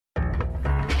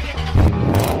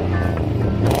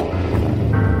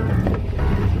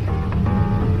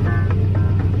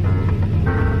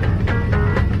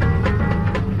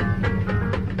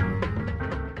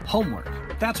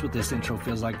That's what this intro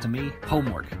feels like to me,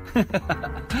 homework.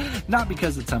 Not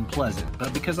because it's unpleasant,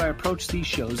 but because I approach these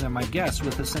shows and my guests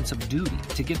with a sense of duty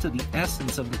to get to the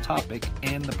essence of the topic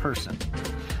and the person.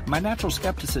 My natural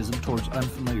skepticism towards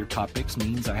unfamiliar topics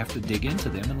means I have to dig into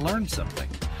them and learn something,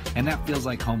 and that feels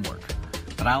like homework.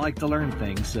 But I like to learn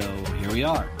things, so here we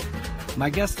are. My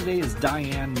guest today is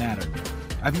Diane Mattern.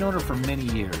 I've known her for many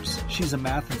years. She's a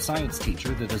math and science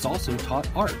teacher that has also taught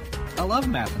art. I love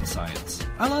math and science.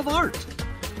 I love art.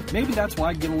 Maybe that's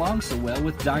why I get along so well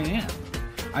with Diane.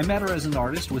 I met her as an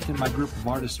artist within my group of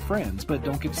artist friends, but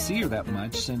don't get to see her that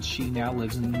much since she now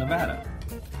lives in Nevada.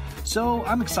 So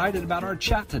I'm excited about our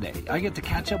chat today. I get to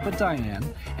catch up with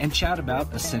Diane and chat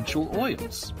about essential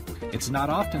oils. It's not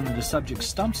often that a subject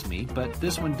stumps me, but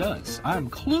this one does. I'm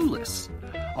clueless.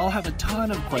 I'll have a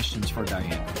ton of questions for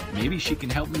Diane. Maybe she can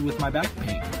help me with my back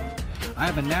pain. I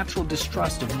have a natural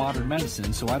distrust of modern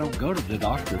medicine, so I don't go to the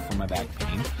doctor for my back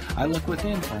pain. I look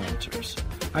within for answers.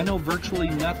 I know virtually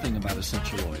nothing about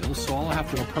essential oils, so I'll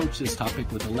have to approach this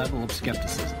topic with a level of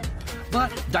skepticism.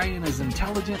 But Diane is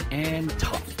intelligent and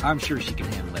tough. I'm sure she can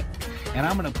handle it. And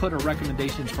I'm going to put her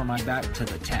recommendations for my back to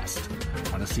the test.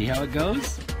 Want to see how it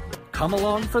goes? Come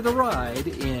along for the ride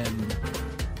in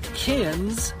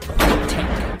Ken's Think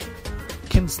Tank.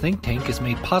 Ken's Think Tank is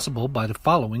made possible by the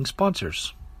following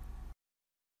sponsors.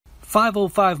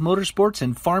 505 Motorsports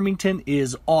in Farmington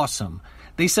is awesome.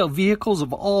 They sell vehicles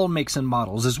of all makes and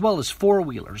models, as well as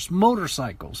four-wheelers,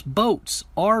 motorcycles, boats,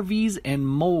 RVs, and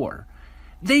more.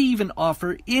 They even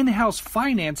offer in-house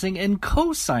financing and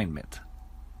co-signment.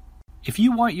 If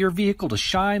you want your vehicle to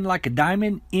shine like a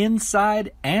diamond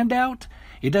inside and out,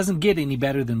 it doesn't get any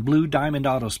better than Blue Diamond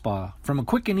Auto Spa. From a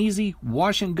quick and easy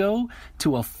wash and go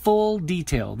to a full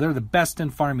detail, they're the best in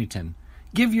Farmington.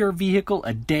 Give your vehicle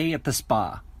a day at the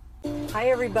spa. Hi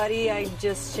everybody, I'm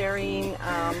just sharing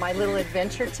my little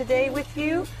adventure today with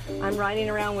you. I'm riding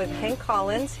around with Hank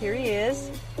Collins, here he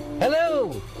is.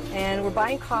 Hello! And we're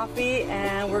buying coffee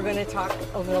and we're going to talk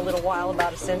in a little while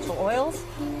about essential oils.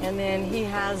 And then he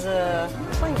has a,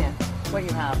 explain that, what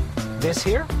you have. This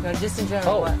here? No, just in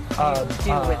general, what you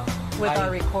do with our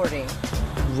recording.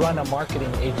 Run a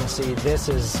marketing agency. This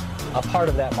is a part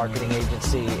of that marketing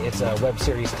agency. It's a web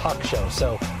series talk show.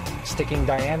 So sticking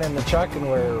Diane in the truck and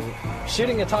we're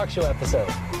shooting a talk show episode.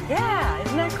 Yeah,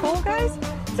 isn't that cool, guys?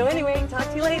 So anyway, talk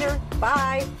to you later.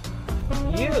 Bye.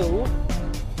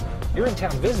 You're in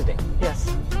town visiting.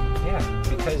 Yes. Yeah,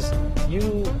 because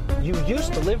you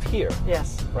used to live here.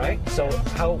 Yes. Right? So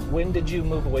when did you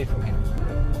move away from here?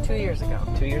 2 years ago.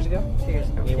 2 years ago? 2 years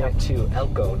ago. You went to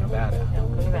Elko, Nevada.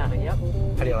 Elko, Nevada, yep.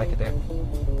 How do you like it there?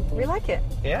 We like it.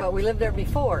 Yeah? But we lived there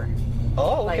before.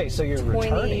 Oh, okay, so you're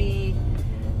returning.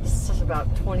 This is about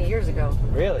 20 years ago.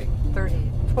 Really?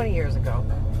 20 years ago.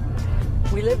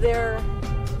 We lived there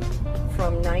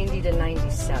from 90 to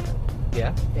 97.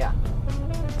 Yeah? Yeah.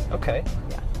 Okay.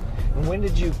 Yeah. And when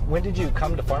did you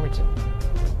come to Farmington?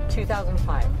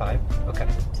 2005. 5? Okay.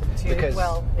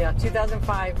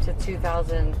 2005 to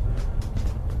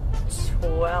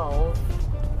 2012,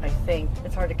 I think.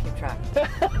 It's hard to keep track.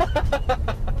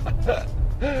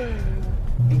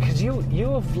 Because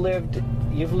you've lived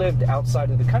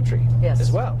outside of the country, yes,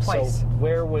 as well. Twice. So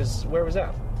where was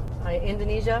that?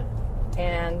 Indonesia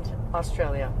and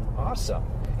Australia. Awesome.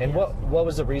 And yes. what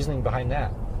was the reasoning behind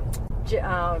that?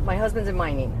 My husband's in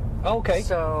mining. Oh, okay.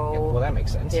 So yeah, well, that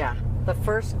makes sense. Yeah. The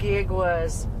first gig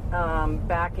was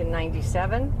back in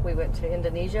 97. We went to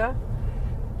Indonesia.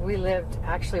 We lived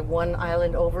actually one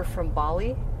island over from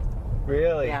Bali.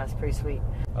 Really? Yeah, it's pretty sweet.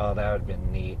 Oh, that would have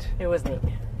been neat. It was neat.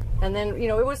 And then,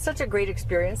 it was such a great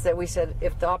experience that we said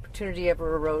if the opportunity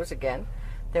ever arose again,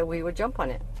 that we would jump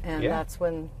on it. And that's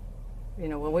when,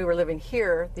 when we were living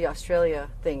here, the Australia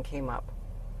thing came up.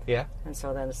 Yeah. And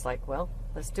so then it's like, well,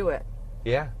 let's do it.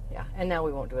 Yeah. Yeah. And now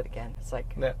we won't do it again. It's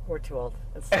like, no. We're too old.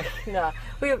 It's like, no.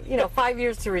 We have, 5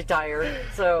 years to retire.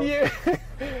 So. You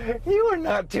are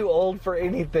not too old for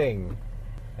anything.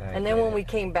 And then when we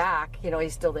came back, he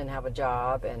still didn't have a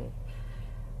job. And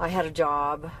I had a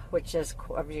job, which is,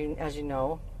 as you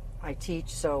know, I teach.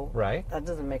 So right. That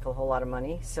doesn't make a whole lot of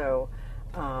money. So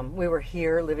we were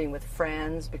here living with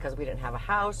friends because we didn't have a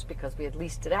house, because we had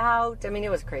leased it out. I mean, it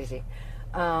was crazy.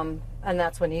 And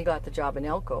that's when he got the job in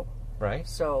Elko. Right.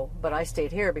 So, but I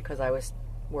stayed here because I was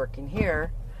working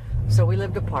here. So we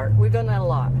lived apart. We've done that a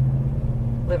lot.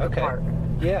 Lived apart.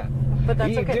 Yeah. But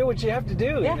that's okay. You do what you have to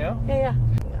do, Yeah. Yeah.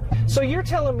 So you're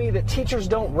telling me that teachers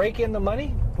don't rake in the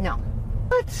money? No.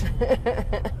 What?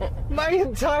 My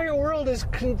entire world is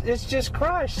just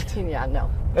crushed. Yeah, no.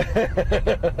 We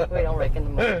don't rake in the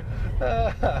money.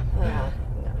 No.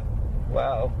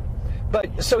 Wow.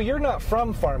 But so you're not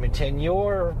from Farmington,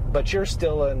 but you're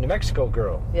still a New Mexico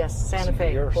girl. Yes, Santa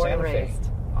Fe. You're born Santa and Fe. raised.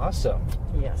 Awesome.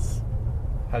 Yes.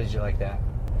 How did you like that?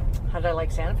 How did I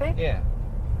like Santa Fe? Yeah.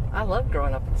 I loved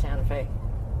growing up in Santa Fe.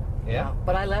 Yeah.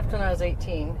 But I left when I was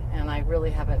 18, and I really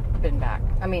haven't been back.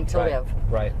 I mean, to live.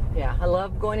 Right. Yeah, I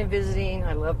love going and visiting.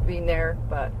 I love being there,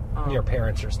 but your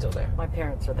parents are still there. My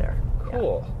parents are there.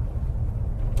 Cool.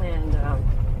 Yeah.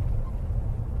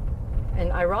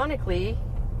 And ironically,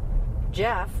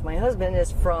 Jeff, my husband,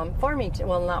 is from Farmington.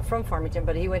 Well, not from Farmington,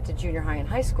 but he went to junior high and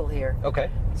high school here. Okay.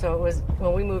 So it was,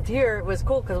 when we moved here, it was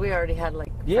cool because we already had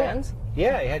friends.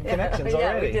 Yeah, you had connections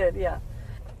already. Yeah, we did. Yeah.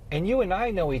 And you and I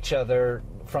know each other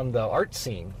from the art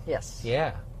scene. Yes.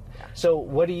 Yeah. So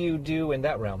what do you do in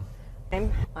that realm?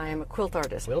 I am a quilt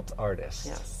artist. Quilt artist.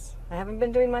 Yes. I haven't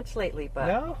been doing much lately, but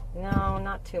no,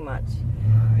 not too much.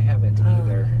 I haven't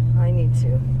either. I need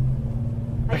to.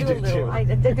 I do a little. I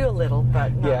do a little,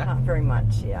 but not very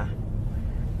much. Yeah.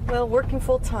 Well, working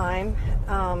full time,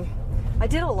 I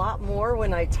did a lot more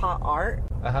when I taught art.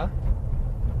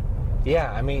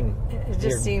 Yeah, I mean, it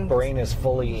just your brain is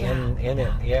fully in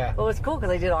it. Yeah. Well, it's cool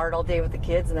because I did art all day with the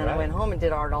kids, and then I went home and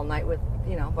did art all night with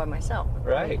by myself.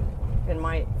 Right.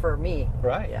 For me.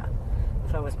 Right. Yeah.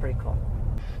 So it was pretty cool.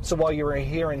 So while you were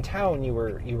here in town, you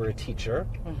were a teacher.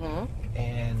 Mm-hmm.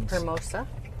 And Hermosa.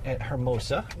 At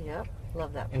Hermosa. Yep.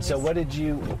 Love that place. And so what did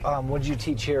you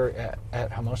teach here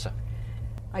at Hermosa?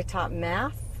 I taught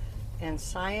math and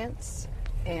science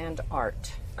and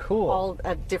art. Cool. All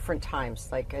at different times.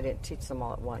 I didn't teach them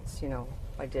all at once.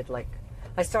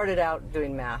 I started out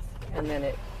doing math, and then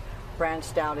it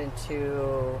branched out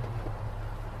into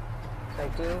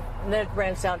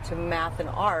to math and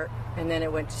art, and then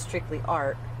it went to strictly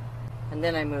art, and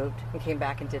then I moved and came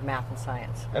back and did math and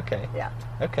science. Okay. Yeah.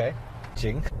 Okay.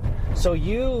 Jing. So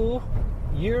you're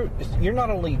not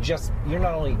only just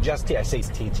I say it's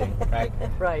teaching, right?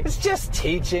 Right. It's just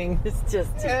teaching. It's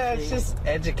just teaching. Yeah, it's just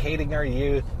educating our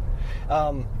youth.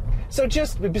 So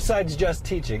just besides just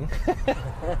teaching,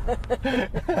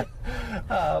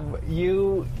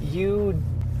 you're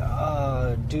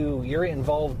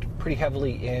involved pretty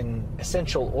heavily in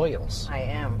essential oils. I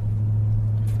am.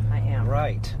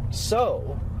 Right.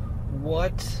 So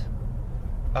what?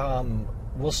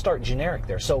 We'll start generic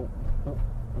there. So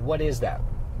what is that?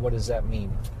 What does that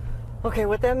mean? Okay,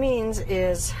 what that means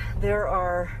is there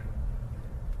are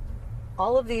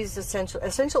all of these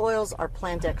essential oils are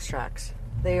plant extracts.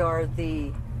 They are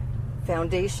the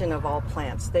foundation of all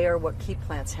plants. They are what keep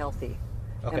plants healthy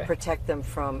and protect them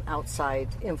from outside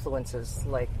influences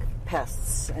like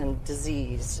pests and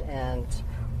disease and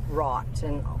rot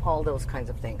and all those kinds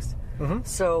of things. Mm-hmm.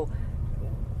 So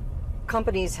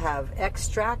companies have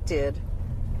extracted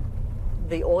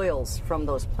the oils from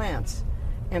those plants.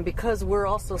 And because we're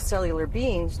also cellular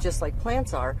beings, just like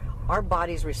plants are, our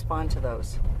bodies respond to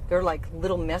those. They're like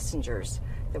little messengers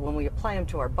that when we apply them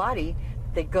to our body,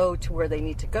 they go to where they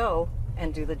need to go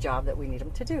and do the job that we need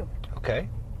them to do. Okay.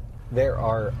 There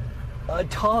are a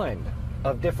ton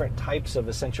of different types of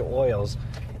essential oils,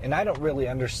 and I don't really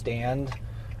understand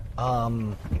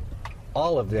all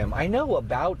of them. I know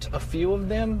about a few of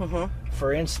them. Mm-hmm.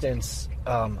 For instance,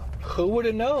 who would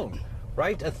have known,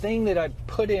 right? A thing that I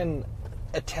put in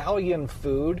Italian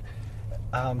food,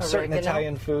 certain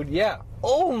Italian food. Yeah.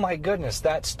 Oh my goodness,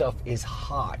 that stuff is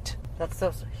hot. That's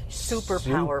so super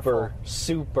powerful.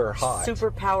 Super hot.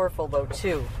 Super powerful though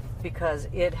too, because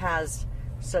it has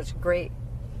such great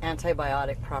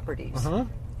antibiotic properties.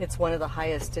 Mm-hmm. It's one of the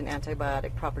highest in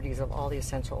antibiotic properties of all the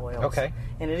essential oils. Okay.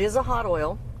 And it is a hot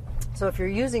oil, so if you're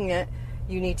using it,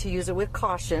 you need to use it with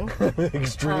caution.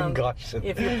 Extreme caution.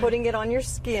 If you're putting it on your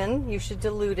skin, you should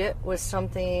dilute it with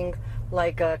something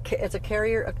like a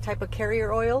type of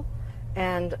carrier oil,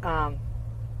 and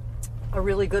a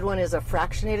really good one is a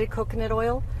fractionated coconut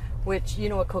oil, which you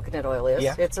know what coconut oil is.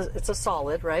 Yeah. It's a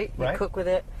solid, right? You cook with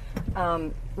it.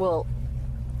 Well,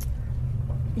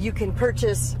 you can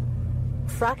purchase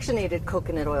fractionated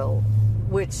coconut oil,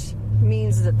 which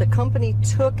means that the company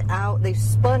they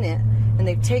spun it, and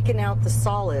they've taken out the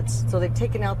solids. So they've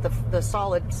taken out the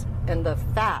solids and the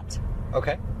fat.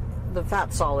 Okay. The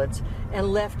fat solids,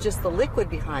 and left just the liquid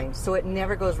behind, so it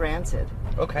never goes rancid.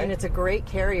 Okay. And it's a great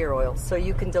carrier oil, so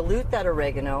you can dilute that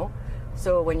oregano,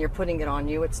 so when you're putting it on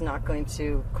you, it's not going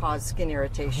to cause skin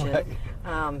irritation.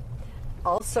 Right.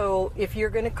 Also, if you're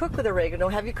going to cook with oregano,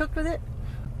 have you cooked with it?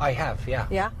 I have, yeah.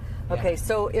 Yeah? Okay,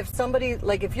 so if somebody,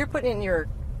 if you're putting in your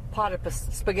pot of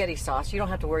spaghetti sauce, you don't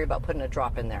have to worry about putting a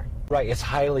drop in there. Right, it's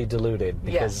highly diluted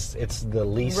because it's the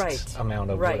least amount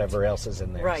of whatever else is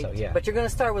in there. Right, so, yeah. But you're going to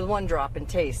start with one drop and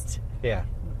taste. Yeah.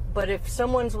 But if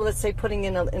someone's, let's say, putting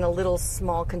in a little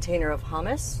small container of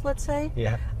hummus, let's say,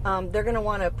 they're going to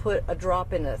want to put a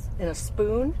drop in a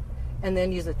spoon, and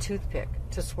then use a toothpick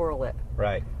to swirl it.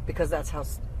 Right. Because that's how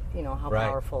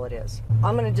powerful it is.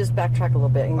 I'm going to just backtrack a little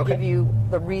bit and give you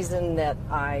the reason that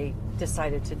I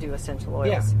decided to do essential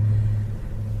oils.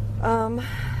 Yeah.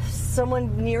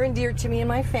 Someone near and dear to me in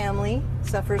my family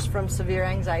suffers from severe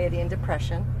anxiety and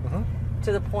depression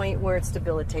to the point where it's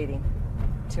debilitating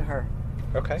to her.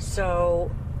 Okay. So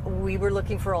we were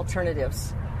looking for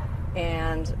alternatives,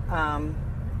 and I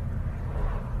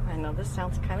know this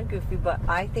sounds kind of goofy, but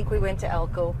I think we went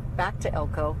to back to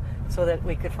Elko, so that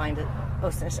we could find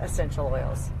essential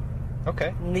oils.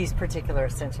 Okay. These particular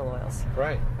essential oils.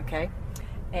 Right. Okay.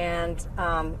 And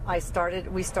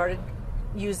we started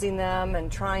using them and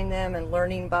trying them and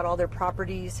learning about all their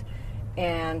properties,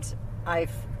 and I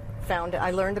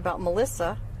learned about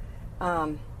Melissa,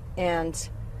 and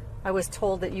I was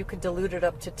told that you could dilute it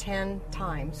up to 10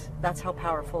 times. That's how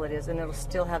powerful it is, and it'll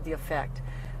still have the effect.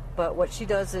 But what she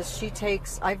does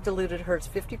is I've diluted hers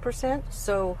 50%,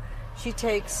 so she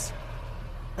takes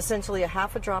essentially a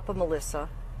half a drop of Melissa.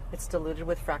 It's diluted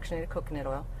with fractionated coconut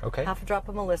oil. Okay. Half a drop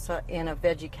of Melissa in a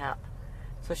veggie cap.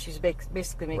 So she's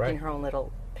basically making her own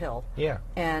little pill. Yeah.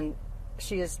 And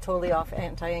she is totally off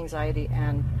anti-anxiety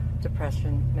and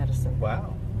depression medicine.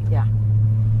 Wow. Yeah.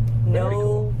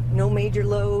 No major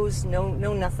lows, no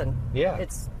nothing. Yeah.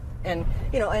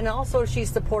 And also she's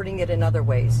supporting it in other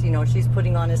ways. She's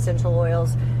putting on essential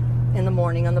oils in the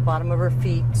morning on the bottom of her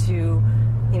feet to,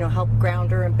 help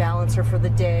ground her and balance her for the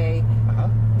day.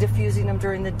 Diffusing them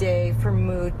during the day for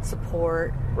mood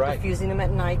support. Right. Diffusing them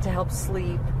at night to help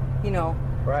sleep.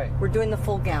 Right. We're doing the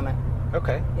full gamut.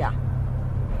 Okay. Yeah.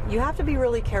 You have to be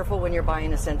really careful when you're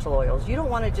buying essential oils. You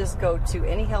don't want to just go to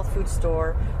any health food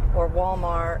store or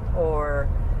Walmart or,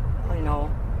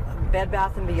 Bed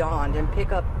Bath & Beyond and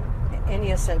pick up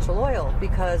any essential oil,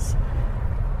 because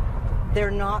they're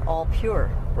not all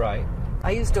pure. Right.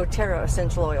 I use doTERRA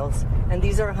essential oils, and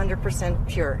these are 100%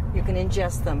 pure. You can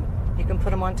ingest them. You can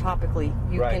put them on topically.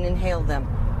 You can inhale them.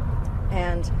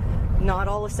 And not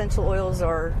all essential oils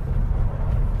are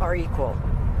equal.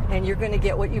 And you're going to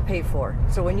get what you pay for.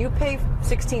 So when you pay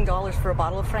 $16 for a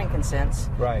bottle of frankincense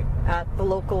at the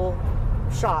local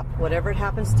shop, whatever it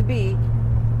happens to be,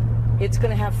 it's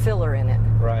going to have filler in it.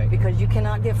 Right. Because you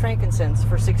cannot get frankincense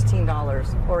for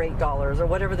 $16 or $8 or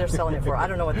whatever they're selling it for. I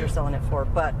don't know what they're selling it for.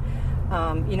 But,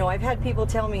 I've had people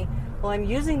tell me, well, I'm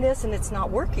using this and it's not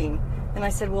working. And I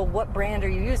said, well, what brand are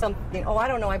you using? Oh, I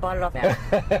don't know. I bought it off now.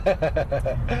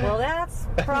 Well, that's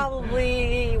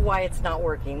probably why it's not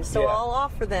working. So I'll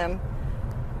offer them,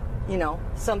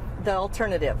 the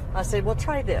alternative. I said, well,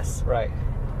 try this. Right.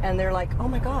 And they're like, oh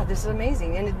my God, this is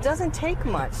amazing. And it doesn't take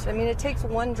much. I mean, it takes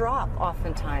one drop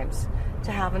oftentimes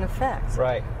to have an effect.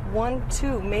 Right. 1,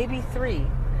 2, maybe 3.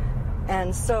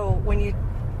 And so when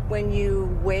you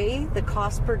weigh the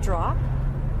cost per drop,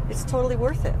 it's totally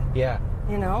worth it. Yeah.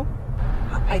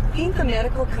 I think the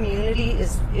medical community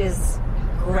is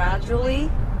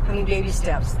gradually, baby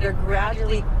steps. They're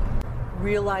gradually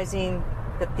realizing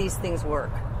that these things work.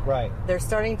 Right. They're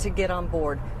starting to get on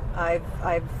board.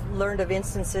 I've learned of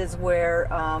instances where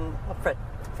a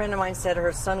friend of mine said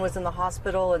her son was in the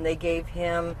hospital and they gave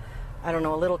him, a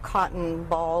little cotton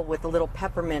ball with a little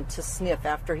peppermint to sniff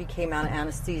after he came out of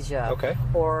anesthesia. Okay.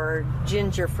 Or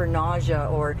ginger for nausea,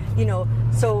 or,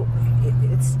 so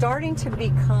it's starting to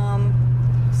become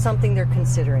something they're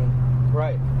considering.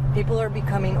 Right. People are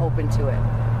becoming open to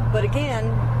it. But again,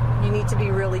 you need to be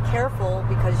really careful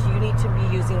because you need to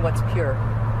be using what's pure.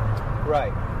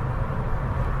 Right.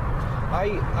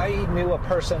 I knew a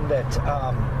person that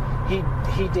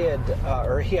he did,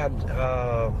 or he had,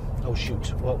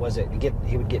 what was it?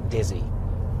 He would get dizzy.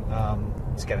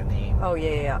 It's got a name. Oh,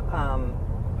 yeah.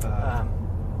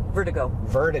 Vertigo.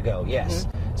 Vertigo, yes.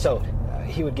 Mm-hmm. So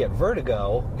he would get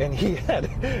vertigo, and he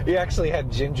actually had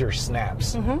ginger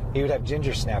snaps. Mm-hmm. He would have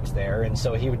ginger snaps there, and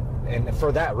so and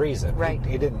for that reason, right.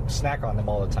 He didn't snack on them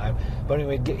all the time. But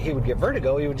when he would get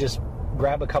vertigo, he would just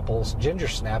grab a couple ginger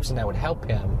snaps, and that would help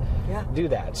him do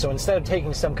that. So instead of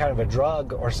taking some kind of a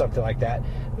drug or something like that,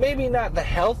 maybe not the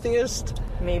healthiest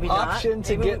option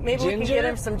to get ginger. We can get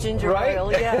him some ginger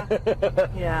oil. Yeah.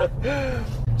 Yeah.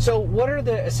 So what are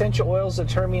the essential oils that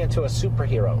turn me into a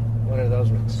superhero? What are those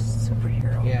ones?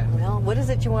 Superhero. Yeah. Well, what is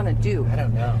it you want to do? I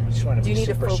don't know. I just want to be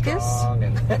super strong.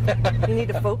 You need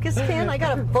a focus, Ken? I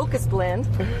got a focus blend.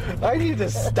 I need to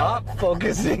stop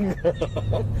focusing.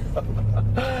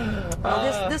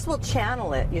 Well, this will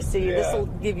channel it, you see. Yeah. This will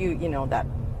give you, that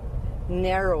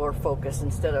narrower focus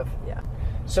instead of,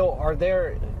 So are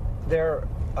there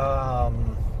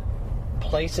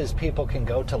places people can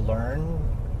go to learn?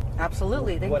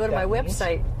 Absolutely. They can go to my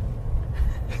website.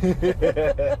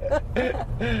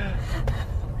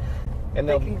 And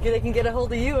they can get a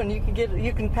hold of you, and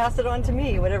you can pass it on to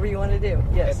me, whatever you want to do.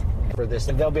 Yes. For this,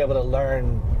 and they'll be able to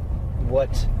learn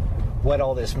what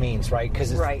all this means, right?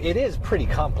 Because it is pretty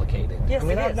complicated. Yes, I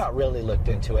mean, I've not really looked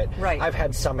into it. Right. I've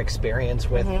had some experience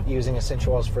with using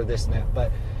essential oils for this and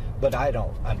that, but I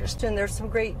don't understand. And there's some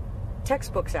great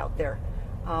textbooks out there.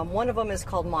 One of them is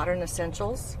called Mattern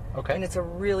Essentials. Okay. And it's a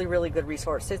really, really good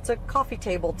resource. It's a coffee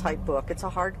table type book. It's a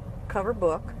hardcover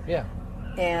book. Yeah.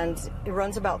 And it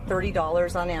runs about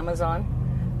 $30 on Amazon,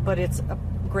 but it's a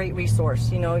great resource.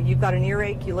 You know, you've got an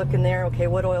earache, you look in there, okay,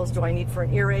 what oils do I need for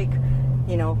an earache?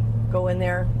 You know, go in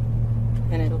there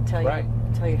and it'll tell you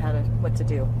what to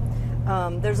do.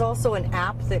 There's also an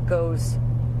app that goes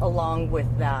along with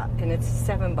that, and it's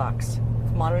 $7.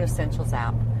 Mattern Essentials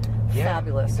app. Yeah,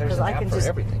 Fabulous. There's an app for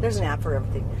everything. There's an app for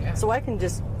everything. Yeah. So I can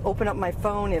just open up my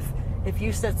phone. If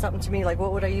you said something to me like,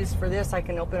 what would I use for this? I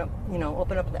can open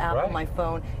up the app on my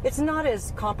phone. It's not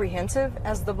as comprehensive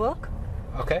as the book.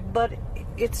 Okay. But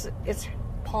it's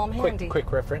palm handy.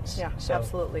 Quick reference. Yeah,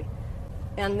 absolutely.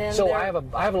 And then I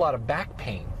have a lot of back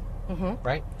pain.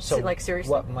 Right. So like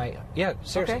seriously? What might? Yeah,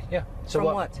 seriously. Okay. Yeah. So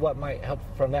from what might help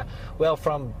from that? Well,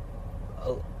 from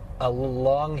a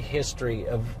long history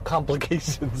of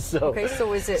complications. So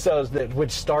is it?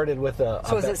 Which started with a.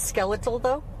 So is it skeletal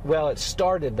though? Well, it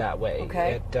started that way.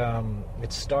 Okay.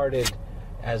 It started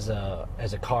as a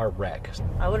car wreck.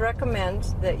 I would recommend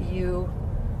that you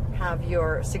have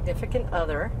your significant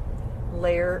other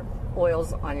layer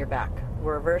oils on your back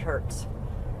wherever it hurts.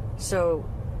 So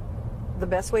the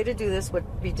best way to do this would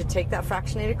be to take that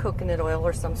fractionated coconut oil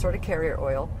or some sort of carrier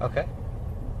oil. Okay.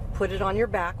 Put it on your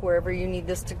back wherever you need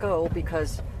this to go,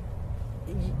 because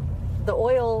the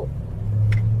oil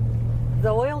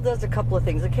does a couple of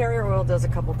things. The carrier oil does a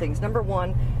couple of things. Number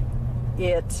one,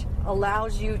 it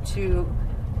allows you to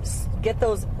get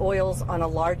those oils on a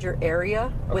larger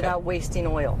area without wasting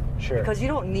oil. Sure. Because you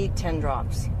don't need 10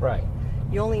 drops. Right.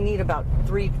 You only need about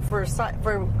 3 for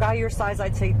a guy your size.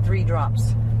 I'd say 3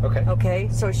 drops. Okay. Okay.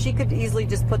 So she could easily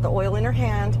just put the oil in her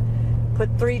hand.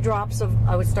 Put 3 drops of,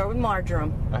 I would start with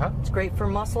marjoram. It's great for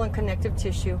muscle and connective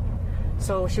tissue.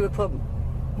 So she would put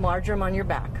marjoram on your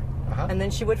back. And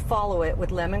then she would follow it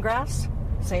with lemongrass.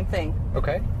 Same thing.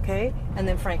 Okay. Okay. And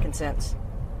then frankincense.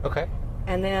 Okay.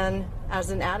 And then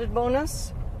as an added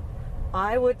bonus,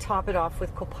 I would top it off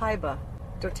with copaiba.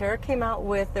 doTERRA came out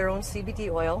with their own CBD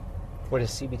oil. What is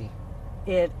CBD?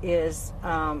 It is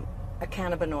a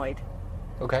cannabinoid.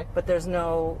 Okay. But there's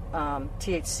no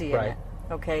THC in it.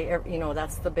 Okay, you know,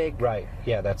 that's the big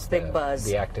that's big buzz.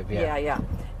 The active, yeah.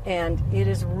 And it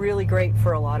is really great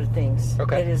for a lot of things.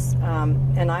 Okay. It is,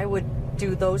 and I would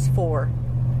do those 4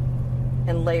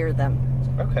 and layer them.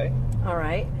 Okay. All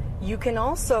right. You can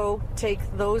also take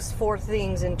those 4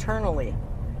 things internally.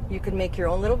 You can make your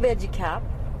own little veggie cap.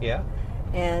 Yeah.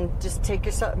 And just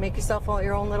make yourself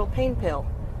your own little pain pill.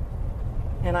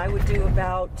 And I would do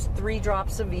about 3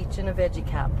 drops of each in a veggie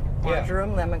cap.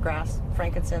 Marjoram, lemongrass,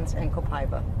 frankincense, and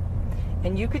copaiba.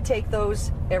 And you could take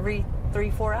those every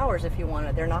 3-4 hours if you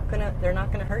wanted. They're not gonna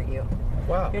hurt you.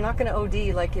 Wow. You're not gonna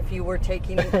OD like if you were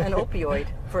taking an opioid,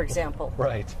 for example.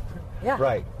 Right. Yeah.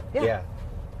 Right. Yeah.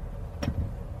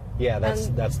 Yeah, that's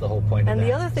the whole point. And of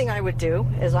the that. other thing I would do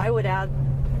is I would add.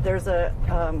 There's a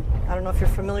I don't know if you're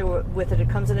familiar with it. It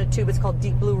comes in a tube. It's called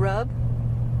Deep Blue Rub.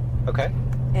 Okay.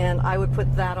 And I would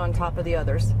put that on top of the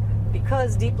others.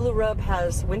 Because Deep Blue Rub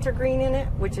has wintergreen in it,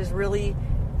 which is really,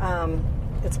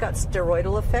 it's got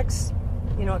steroidal effects.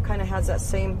 You know, it kind of has that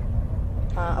same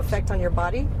effect on your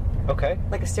body. Okay.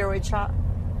 Like a steroid shot.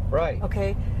 Right.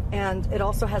 Okay. And it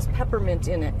also has peppermint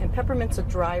in it. And peppermint's a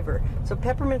driver. So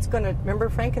peppermint's going to, remember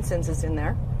frankincense is in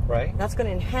there. Right. That's going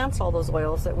to enhance all those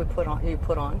oils that you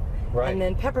put on. Right. And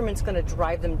then peppermint's going to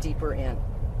drive them deeper in.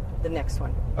 The next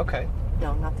one. Okay.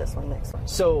 No, not this one, next one.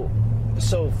 So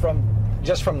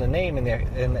from the name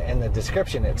and the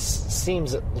description, it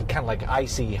seems kind of like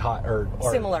icy hot or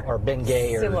similar or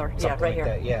Bengay or similar. something right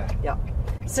like here. that. Yeah.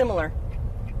 Similar.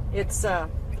 It's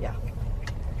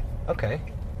Okay.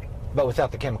 But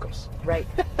without the chemicals. Right.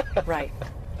 Right.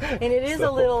 And it is a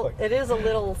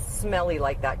little smelly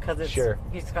like that because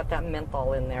it's got that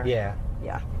menthol in there. Yeah.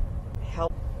 Yeah.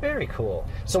 Very cool.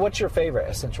 So what's your favorite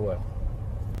essential oil?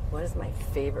 What is my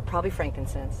favorite? Probably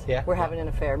frankincense. Yeah. We're having an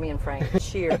affair, me and Frank.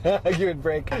 Cheer. You and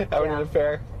Frank having an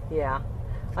affair? Yeah.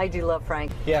 I do love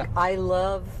Frank. Yeah. I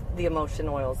love the emotion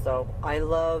oils, though. I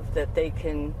love that they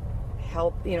can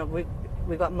help. You know,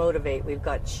 we've got motivate, we've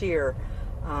got cheer,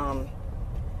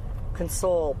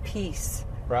 console, peace.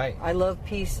 Right. I love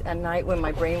peace at night when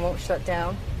my brain won't shut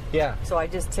down. Yeah. So I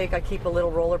keep a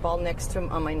little roller ball next to him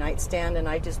on my nightstand, and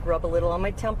I just rub a little on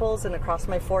my temples and across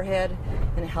my forehead,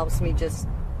 and it helps me just,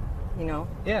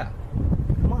 Yeah.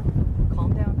 Come on,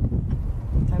 calm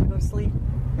down. Time to go to sleep.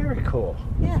 Very cool.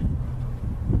 Yeah.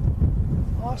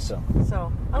 Awesome.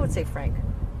 So I would say Frank,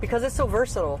 because it's so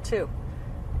versatile too.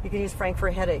 You can use Frank for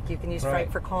a headache. You can use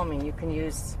Frank for calming. You can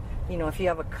use, if you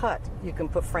have a cut, you can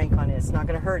put Frank on it. It's not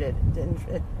going to hurt it.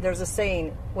 There's a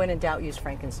saying, when in doubt, use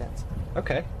frankincense.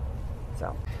 Okay.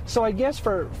 So I guess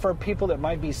for people that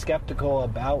might be skeptical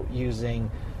about using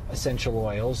essential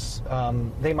oils,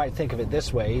 they might think of it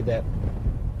this way, that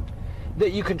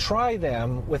you can try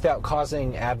them without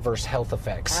causing adverse health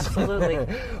effects. Absolutely.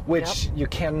 Which you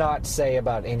cannot say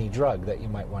about any drug that you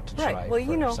might want to try. Right.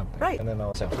 Well, something. Right. And then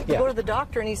also, you go to the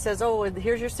doctor and he says, "Oh,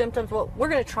 here's your symptoms. Well, we're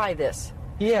going to try this.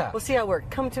 Yeah. We'll see how it works.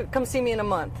 Come see me in a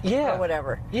month." Yeah. Or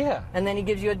whatever. Yeah. And then he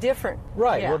gives you a different.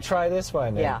 Right. Yeah. We'll try this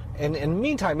one. Yeah. And in the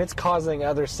meantime, it's causing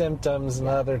other symptoms and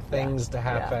other things to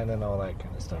happen and all that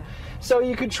kind of stuff. Yeah. So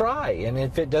you could try, and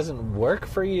if it doesn't work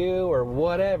for you or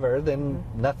whatever, then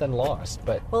nothing lost.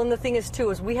 But and the thing is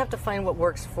too is we have to find what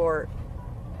works for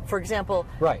example,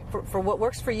 right. For what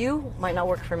works for you might not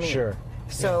work for me. Sure.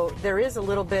 So there is a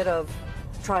little bit of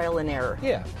trial and error.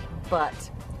 Yeah. But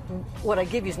what I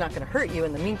give you is not going to hurt you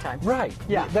in the meantime. Right.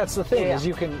 Yeah. That's the thing, Yeah. is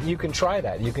you can try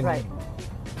that. You can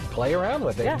play around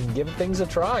with it and give things a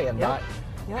try and not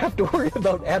have to worry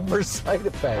about adverse side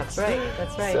effects.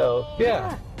 That's right. So,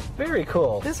 yeah. Very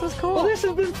cool. This was cool. Well, this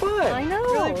has been fun. I know.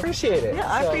 Really appreciate it.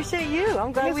 Yeah, I appreciate you.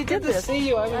 I'm glad we did this. It's good to see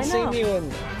you. I haven't seen you in,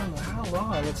 I don't know how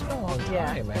long. It's been a long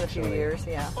time, it's been actually. a few years,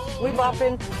 yeah.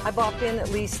 I bop in at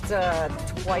least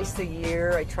twice a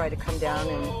year. I try to come down,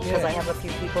 and because I have a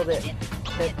few people that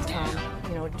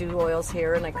do oils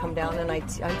here, and I come down and I'm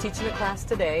teaching a class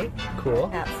today. Cool.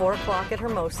 At 4 o'clock at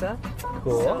Hermosa.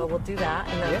 Cool. So we'll do that,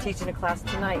 and then I'm teaching a class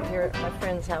tonight here at my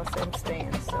friend's house that I'm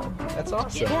staying. So that's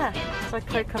awesome. Yeah. So I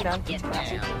try to come down and teach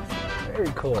classes.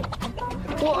 Very cool.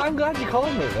 Well, I'm glad you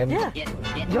called me, and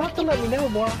you'll have to let me know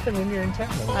more often when you're in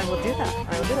town. I will do that.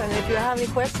 And if you have any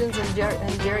questions and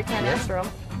Jerry can't answer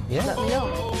them, let me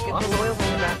know. Get those oils on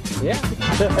your back. Yeah.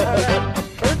 All right.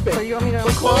 Perfect. So you want me to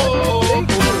unplug? Thank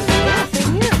you. Yeah,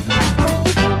 same here.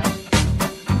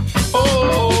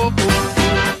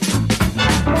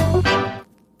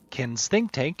 Ken's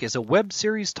Think Tank is a web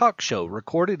series talk show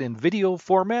recorded in video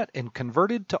format and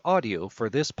converted to audio for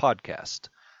this podcast.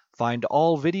 Find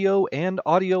all video and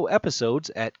audio episodes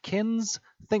at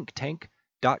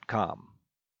kensthinktank.com.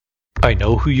 I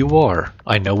know who you are.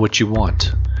 I know what you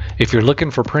want. If you're looking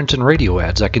for print and radio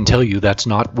ads, I can tell you that's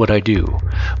not what I do.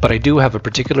 But I do have a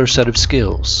particular set of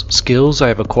skills. Skills I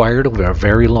have acquired over a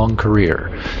very long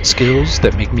career. Skills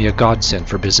that make me a godsend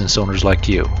for business owners like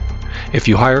you. If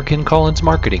you hire Ken Collins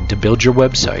Marketing to build your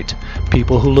website,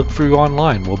 people who look for you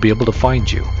online will be able to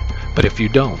find you. But if you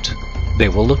don't, they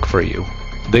will look for you.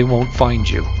 They won't find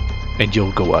you. And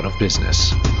you'll go out of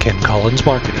business.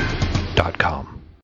 KenCollinsMarketing.com